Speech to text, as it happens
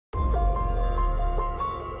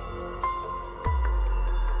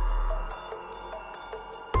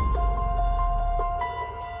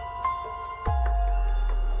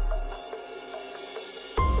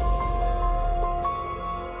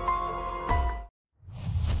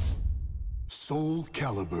Soul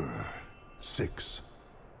Calibur 6.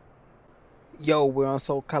 Yo, we're on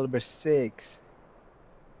Soul Calibur 6.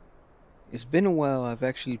 It's been a while I've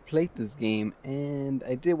actually played this game, and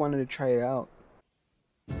I did wanted to try it out.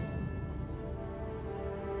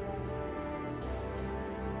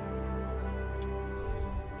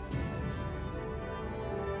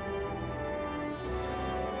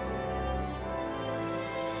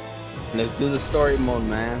 Let's do the story mode,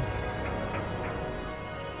 man.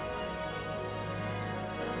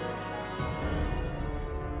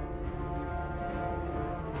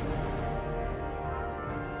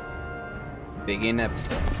 Begin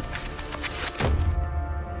episode.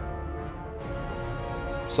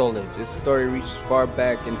 Soul Age. This story reaches far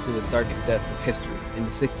back into the darkest depths of history. In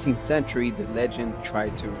the 16th century, the legend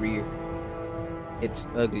tried to rear its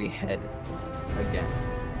ugly head again.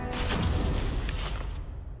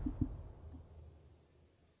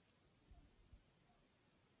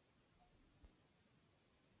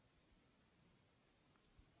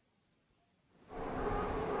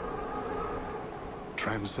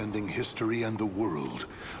 Transcending history and the world,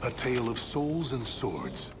 a tale of souls and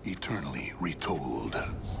swords eternally retold.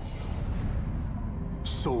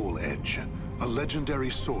 Soul Edge, a legendary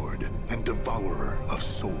sword and devourer of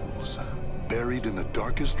souls. Buried in the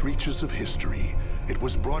darkest reaches of history, it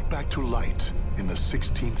was brought back to light in the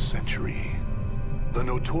 16th century. The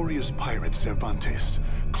notorious pirate Cervantes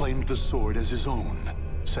claimed the sword as his own,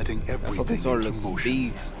 setting everything into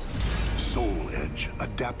motion. Soul Edge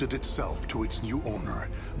adapted itself to its new owner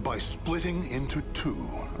by splitting into two.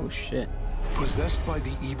 Oh shit. Possessed by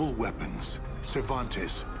the evil weapons,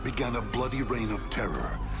 Cervantes began a bloody reign of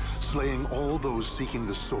terror, slaying all those seeking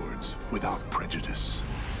the swords without prejudice.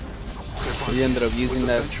 So he ended up using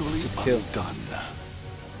that to kill. Undone.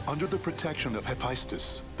 Under the protection of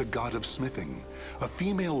Hephaestus, the god of smithing, a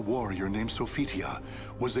female warrior named Sophitia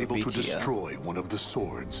was able to destroy one of the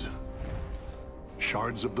swords.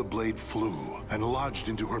 Shards of the blade flew and lodged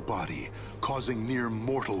into her body, causing near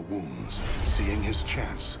mortal wounds. Seeing his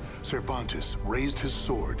chance, Cervantes raised his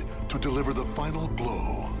sword to deliver the final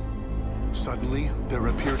blow. Suddenly, there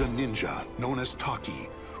appeared a ninja known as Taki,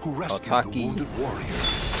 who rescued the wounded warrior.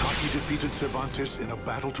 Taki defeated Cervantes in a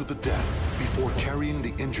battle to the death before carrying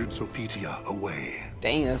the injured Sophitia away.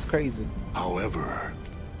 Dang, that's crazy. However,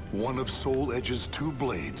 one of Soul Edge's two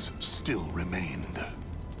blades still remained.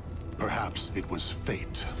 Perhaps it was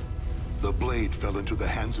fate. The blade fell into the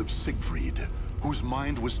hands of Siegfried, whose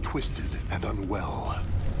mind was twisted and unwell.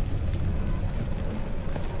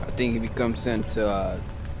 I think he becomes he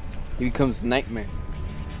becomes Nightmare.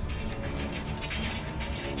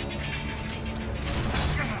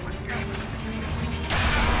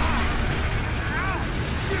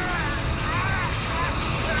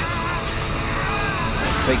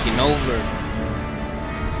 He's taking over.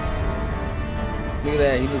 Look at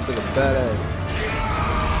that, he looks like a badass.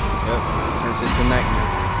 Yep, turns into a nightmare.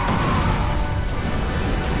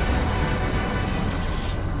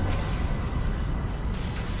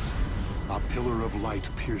 A pillar of light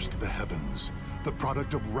pierced the heavens, the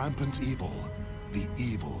product of rampant evil, the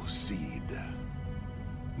evil seed.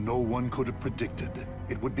 No one could have predicted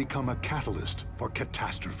it would become a catalyst for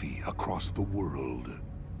catastrophe across the world.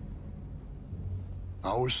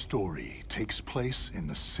 Our story takes place in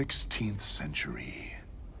the 16th century.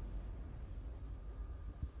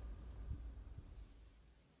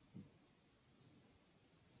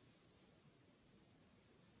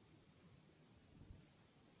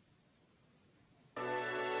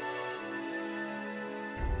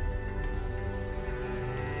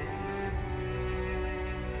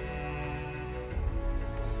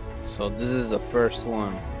 So this is the first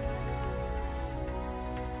one.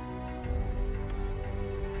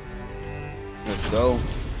 Let's go.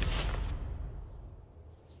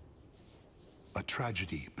 A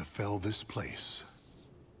tragedy befell this place.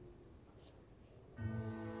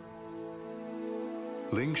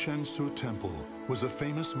 Lingshan Temple was a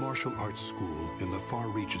famous martial arts school in the far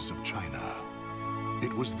reaches of China.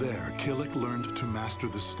 It was there Kilik learned to master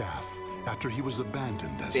the staff after he was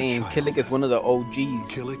abandoned as a child. Kilik is one of the OGs.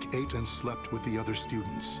 Kilik ate and slept with the other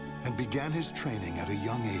students and began his training at a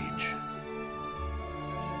young age.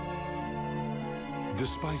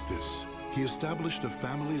 Despite this, he established a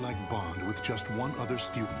family-like bond with just one other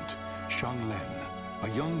student, Xianglian, a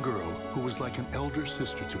young girl who was like an elder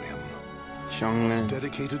sister to him. Xianglian.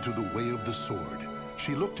 Dedicated to the way of the sword,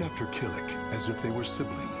 she looked after Kilik as if they were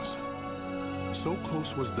siblings. So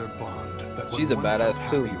close was their bond that when one felt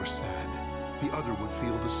happy or sad, the other would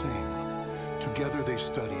feel the same. Together they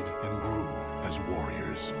studied and grew as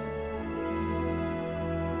warriors.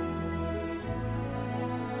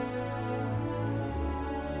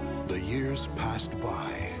 The years passed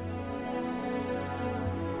by.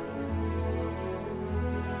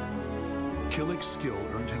 Kilik's skill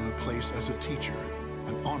earned him a place as a teacher,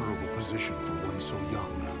 an honorable position for one so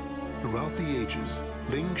young. Throughout the ages,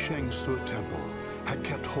 Xianglian Temple had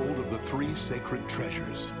kept hold of the three sacred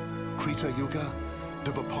treasures, Krita Yuga,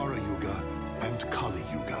 Dvapara Yuga, and Kali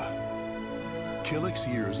Yuga. Kilik's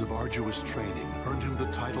years of arduous training earned him the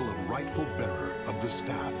title of rightful bearer of the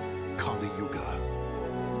staff, Kali Yuga.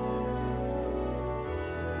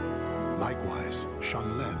 Likewise,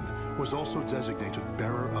 Xianglian was also designated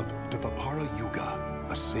bearer of Dvapara Yuga,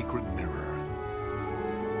 a sacred mirror.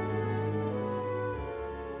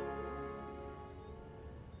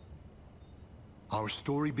 Our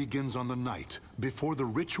story begins on the night before the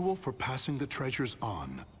ritual for passing the treasures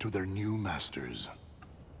on to their new masters.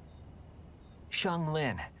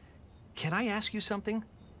 Xianglian, can I ask you something?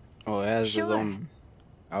 Oh, it has his own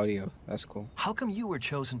audio. That's cool. How come you were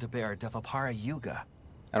chosen to bear Dvapara Yuga?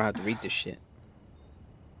 I don't have to read this shit.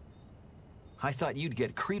 I thought you'd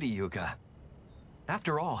get Krita Yuga.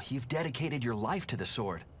 After all, you've dedicated your life to the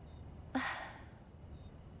sword.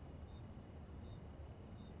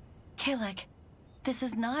 Kilik, this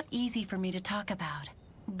is not easy for me to talk about,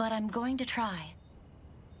 but I'm going to try.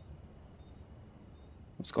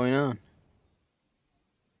 What's going on?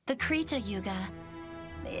 The Krita Yuga,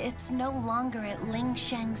 it's no longer at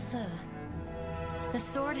Xianglian. The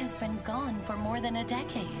sword has been gone for more than a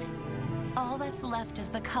decade. All that's left is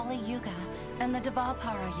the Kali Yuga and the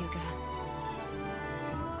Dvapara Yuga.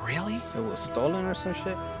 Really? So it was stolen or some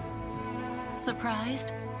shit?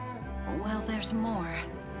 Surprised? Well, there's more.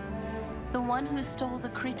 The one who stole the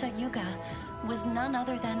Krita Yuga was none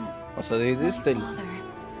other than Oh, so they did steal father.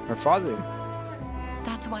 her father.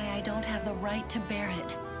 That's why I don't have the right to bear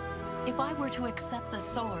it. If I were to accept the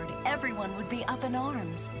sword, everyone would be up in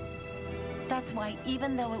arms. That's why,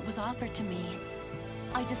 even though it was offered to me,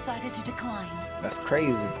 I decided to decline. That's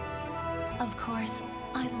crazy. Of course,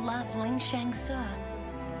 I love Xianglian,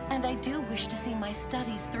 and I do wish to see my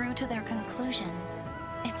studies through to their conclusion.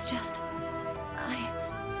 It's just,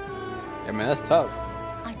 Yeah, man, that's tough.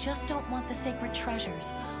 I just don't want the sacred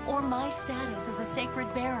treasures, or my status as a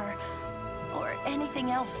sacred bearer, or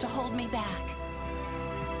anything else to hold me back.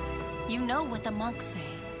 You know what the monks say.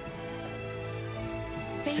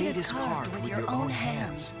 Fate is carved with your own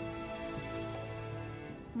hands.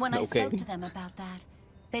 When I spoke to them about that,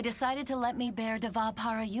 they decided to let me bear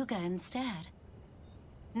Dvapara Yuga instead.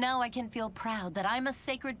 Now I can feel proud that I'm a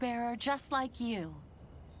sacred bearer just like you.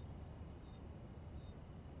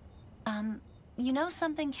 You know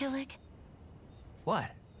something, Kilik? What?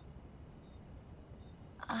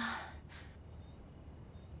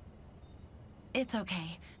 It's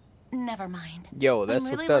okay. Never mind. Yo, that's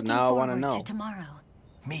I'm really fucked up. Now I want to looking forward know. to tomorrow.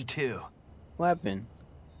 Me too. What happened?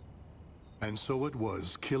 And so it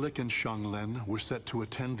was, Kilik and Xianglian were set to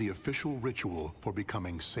attend the official ritual for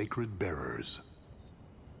becoming sacred bearers.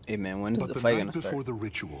 Hey man, when is But the the fight night gonna before start? the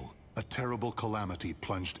ritual, a terrible calamity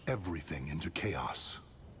plunged everything into chaos.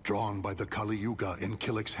 Drawn by the Kali Yuga in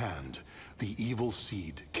Kilik's hand, the evil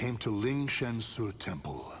seed came to Xianglian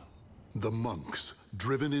Temple. The monks,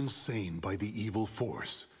 driven insane by the evil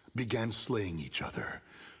force, began slaying each other,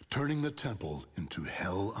 turning the temple into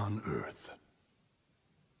hell on earth.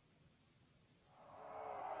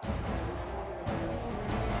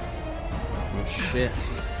 Oh shit.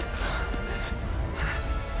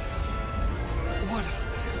 What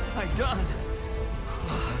have I done?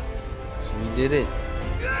 So you did it.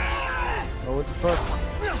 Oh, what the fuck?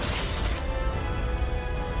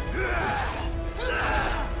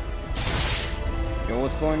 Yo,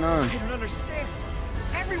 what's going on? I don't understand.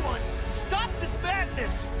 Everyone, stop this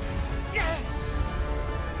madness!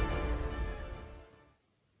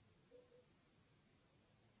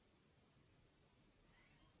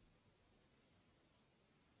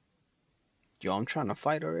 Yo, I'm trying to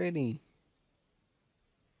fight already.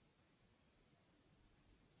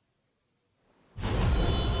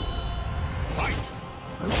 Fight!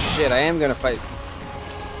 Oh shit, I am gonna fight.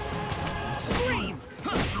 Scream!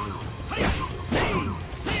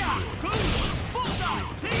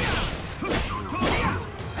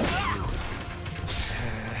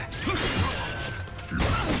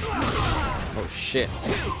 Oh shit.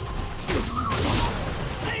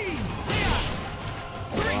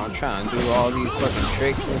 Yo, I'm trying to do all these fucking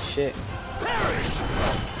tricks and shit.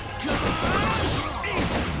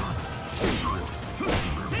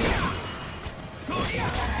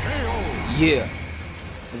 Yeah.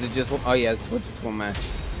 Is it just one? Oh yeah, it's just one match.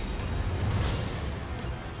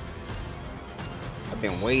 I've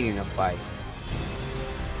been waiting to fight.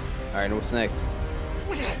 Alright, what's next?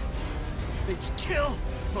 It's kill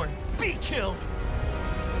or be killed.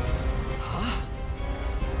 Huh?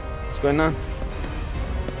 What's going on?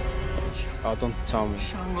 Oh, don't tell me.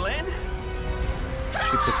 Xianglian? Is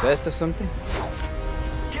she possessed or something?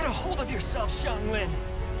 Get a hold of yourself, Xianglian.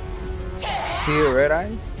 Is he a red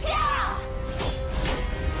eyes?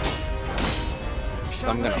 So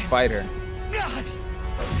I'm gonna fight her.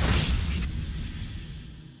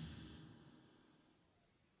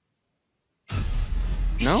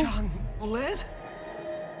 No? Xianglian?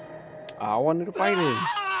 I wanted to fight her.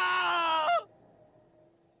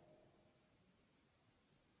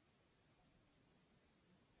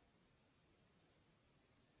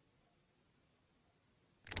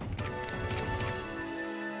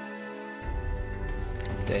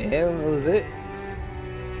 The hell was it?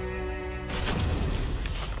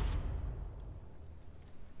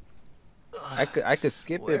 I could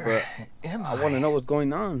skip it, but I want to know what's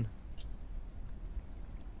going on.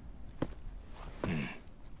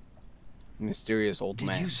 Mysterious old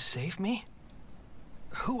man. Did you save me?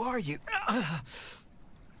 Who are you?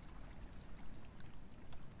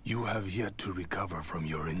 You have yet to recover from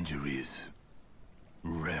your injuries.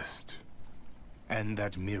 Rest. And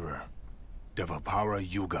that mirror, Devapara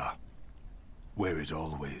Yuga. Wear it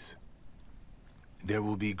always. There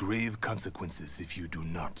will be grave consequences if you do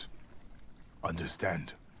not.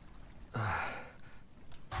 Understand? Oh,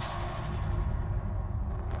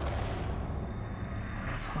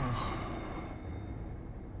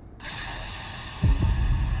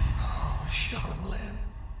 Xianglian.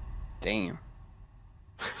 Damn.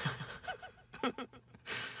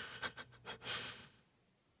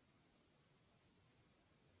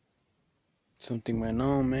 Something went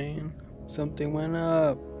on, man. Something went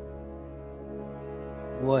up.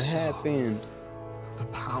 What happened? The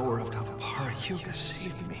power of Devapara Yuga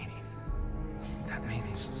saved me. That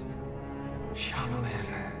means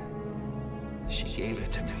Xianglian. She gave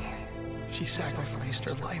it to me. She sacrificed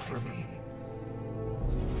her life for me.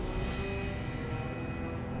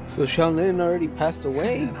 So Xianglian already passed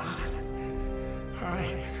away? And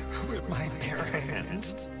I, with my bare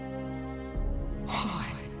hands. Why?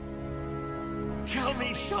 Tell me,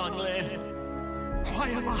 Xianglian. Why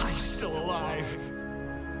am I still alive?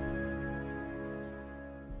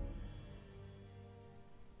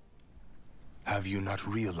 Have you not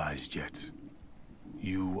realized yet?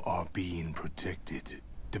 You are being protected.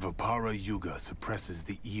 Devapara Yuga suppresses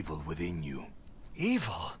the evil within you.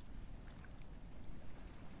 Evil?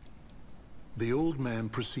 The old man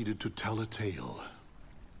proceeded to tell a tale.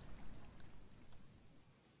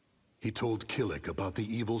 He told Kilik about the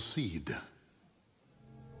evil seed.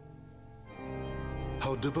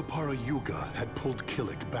 How Devapara Yuga had pulled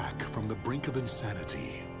Kilik back from the brink of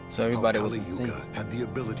insanity. So everybody how was Kali insane. Yuga had the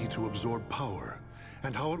ability to absorb power,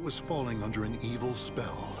 and how it was falling under an evil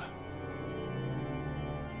spell.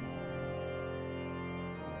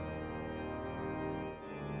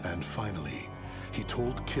 And finally, he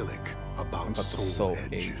told Kilik about the Soul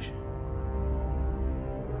Edge.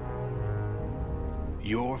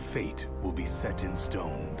 Your fate will be set in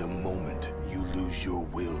stone the moment you lose your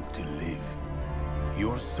will to live.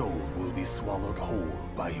 Your soul will be swallowed whole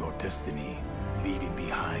by your destiny, leaving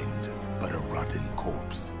behind but a rotten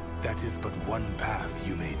corpse. That is but one path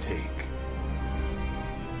you may take.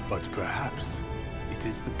 But perhaps it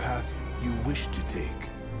is the path you wish to take,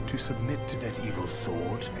 to submit to that evil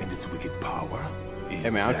sword and its wicked power. Is Hey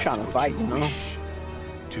man, I'm that trying to what fight, you you know? wish?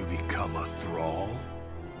 To become a thrall?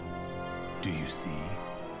 Do you see?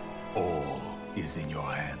 All is in your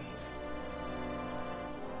hands.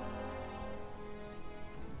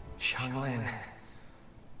 Xianglian,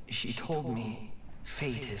 she told me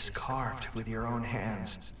fate is carved with your own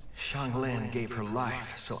hands. Xianglian gave her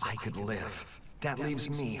life so I could live. That leaves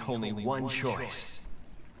me only one choice.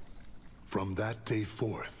 From that day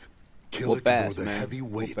forth, Whoop Kilik bore ass, the man. heavy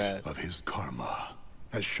Whoop weight ass. of his karma.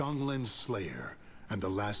 As Xianglian's slayer and the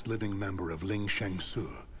last living member of Ling Shangsu,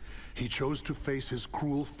 he chose to face his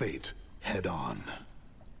cruel fate head on.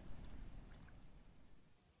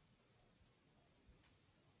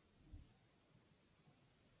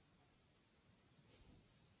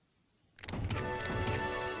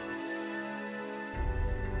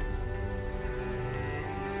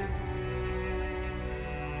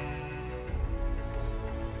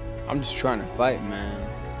 I'm just trying to fight, man.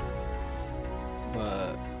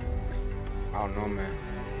 But I don't know, man.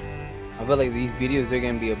 I feel like these videos are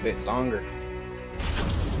gonna be a bit longer.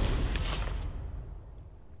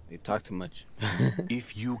 They talk too much.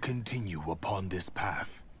 If you continue upon this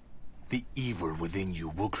path, the evil within you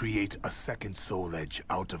will create a second soul edge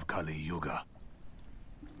out of Kali Yuga.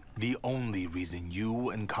 The only reason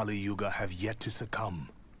you and Kali Yuga have yet to succumb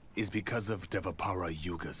is because of Devapara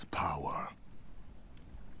Yuga's power.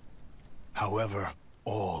 However,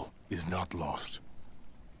 all is not lost.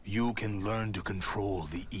 You can learn to control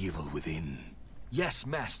the evil within. Yes,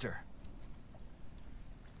 Master.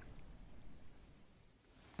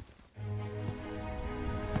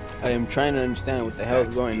 I am trying to understand what the hell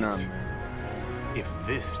is going on. If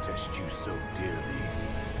this tests you so dearly,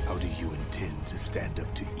 how do you intend to stand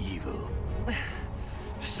up to evil?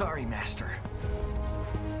 Sorry, Master.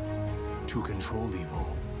 To control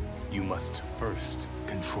evil, you must first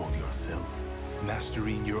control yourself.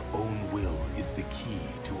 Mastering your own will is the key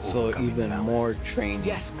to overcoming even malice. more training.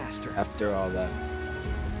 Yes, Master. After all that,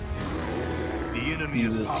 The enemy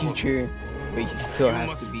he's is a powerful. teacher, but he still You has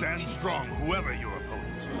must to be. stand strong, whoever your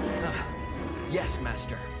opponent. Yes,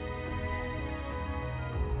 Master.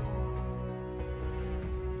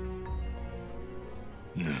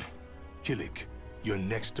 Kilik, your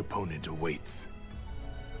next opponent awaits.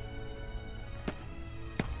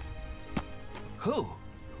 Who?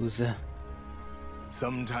 Who's that?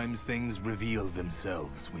 Sometimes things reveal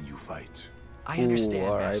themselves when you fight. I understand,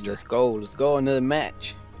 All right, Master. let's go. Let's go another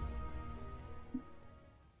match.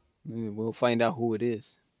 We'll find out who it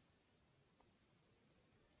is.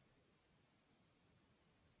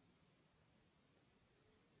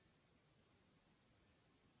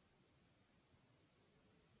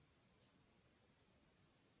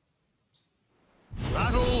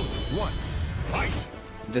 Battle 1. Fight!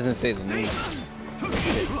 It doesn't say the name.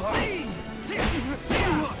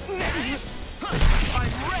 I'm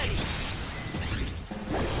ready.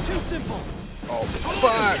 Too simple. Oh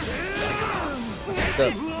fuck!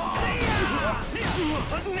 Stuff.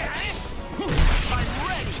 I'm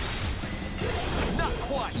ready. Not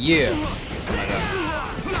quite. Yeah.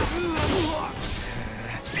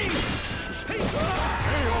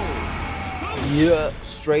 Yeah,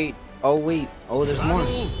 straight. Oh wait. Oh, there's more.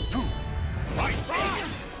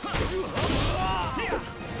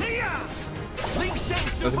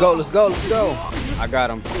 Let's go. Let's go. Let's go. I got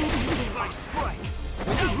him. I strike.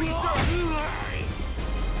 Without reserve.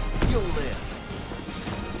 You'll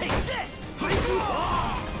live. Take this.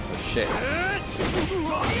 Shit.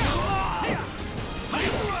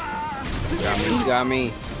 Got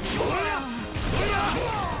me.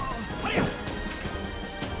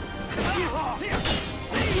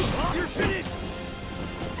 You're finished.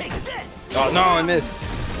 Take this. Oh no, I missed.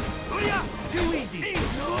 Too easy.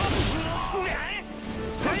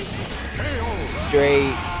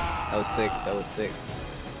 Straight. That was sick. That was sick.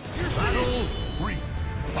 Battle 3.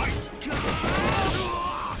 Fight!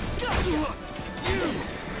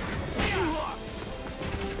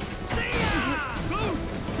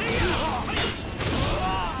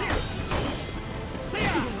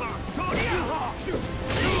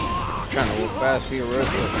 Trying to move fast here, real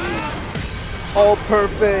quick. Oh,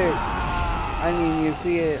 perfect. I didn't even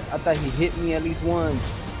see it. I thought he hit me at least once.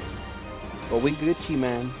 But we Gucci,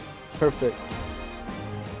 man. Perfect.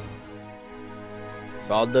 It's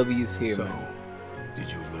all W's here, So, man.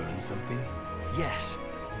 did you learn something? Yes.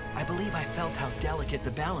 I believe I felt how delicate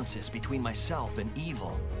the balance is between myself and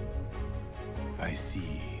evil. I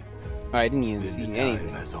see. I didn't even Then see the time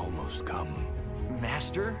anything. has almost come.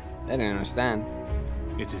 Master? I didn't understand.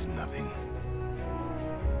 It is nothing.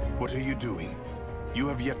 What are you doing? You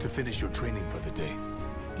have yet to finish your training for the day.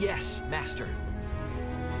 Yes, Master.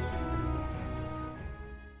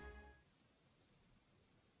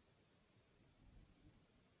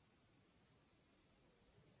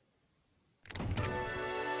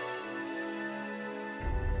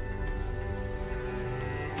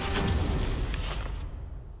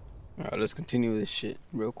 Alright, let's continue this shit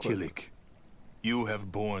real quick. Kilik, you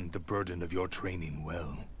have borne the burden of your training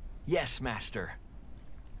well. Yes, Master.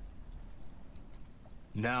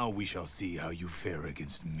 Now we shall see how you fare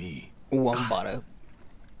against me. Ooh, I'm about to.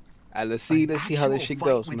 Alright, let's see An how this actual shit fight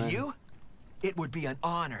goes, with man. you? It would be an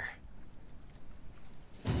honor.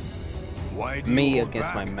 Why do you Me hold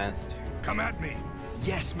against back? my master. Come at me.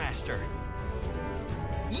 Yes, Master.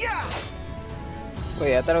 Yeah!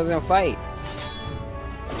 Wait, I thought I was gonna fight.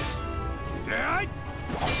 That?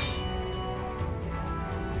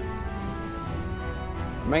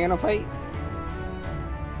 Am I gonna fight?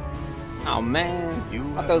 Oh man, You I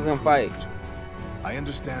have thought I was gonna fight. improved. I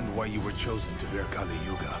understand why you were chosen to bear Kali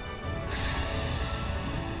Yuga.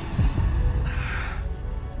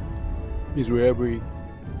 He's Rabri.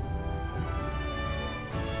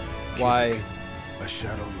 Why? Kilik, a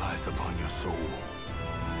shadow lies upon your soul.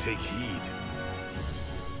 Take heed.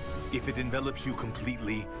 If it envelops you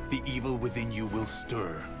completely, the evil within you will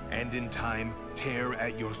stir, and in time, tear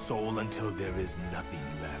at your soul until there is nothing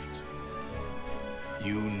left.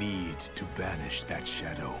 You need to banish that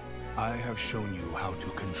shadow. I have shown you how to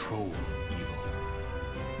control evil.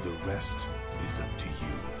 The rest is up to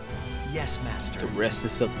you. Yes, Master. The rest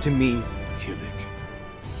is up to me. Kilik,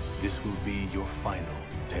 this will be your final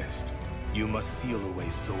test. You must seal away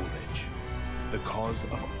Soul Edge, the cause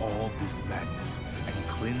of all this madness, and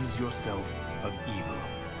cleanse yourself of evil.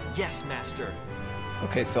 Yes, Master.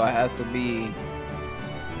 Okay, so I have to be.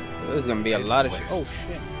 So there's gonna be a lot of. Oh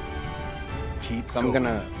shit. Keep So I'm going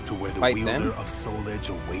gonna to where the fight wielder them? of Soul Edge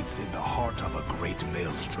awaits in the heart of a great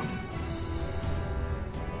maelstrom.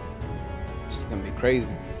 It's gonna be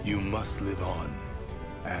crazy. You must live on,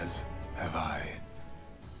 as have I.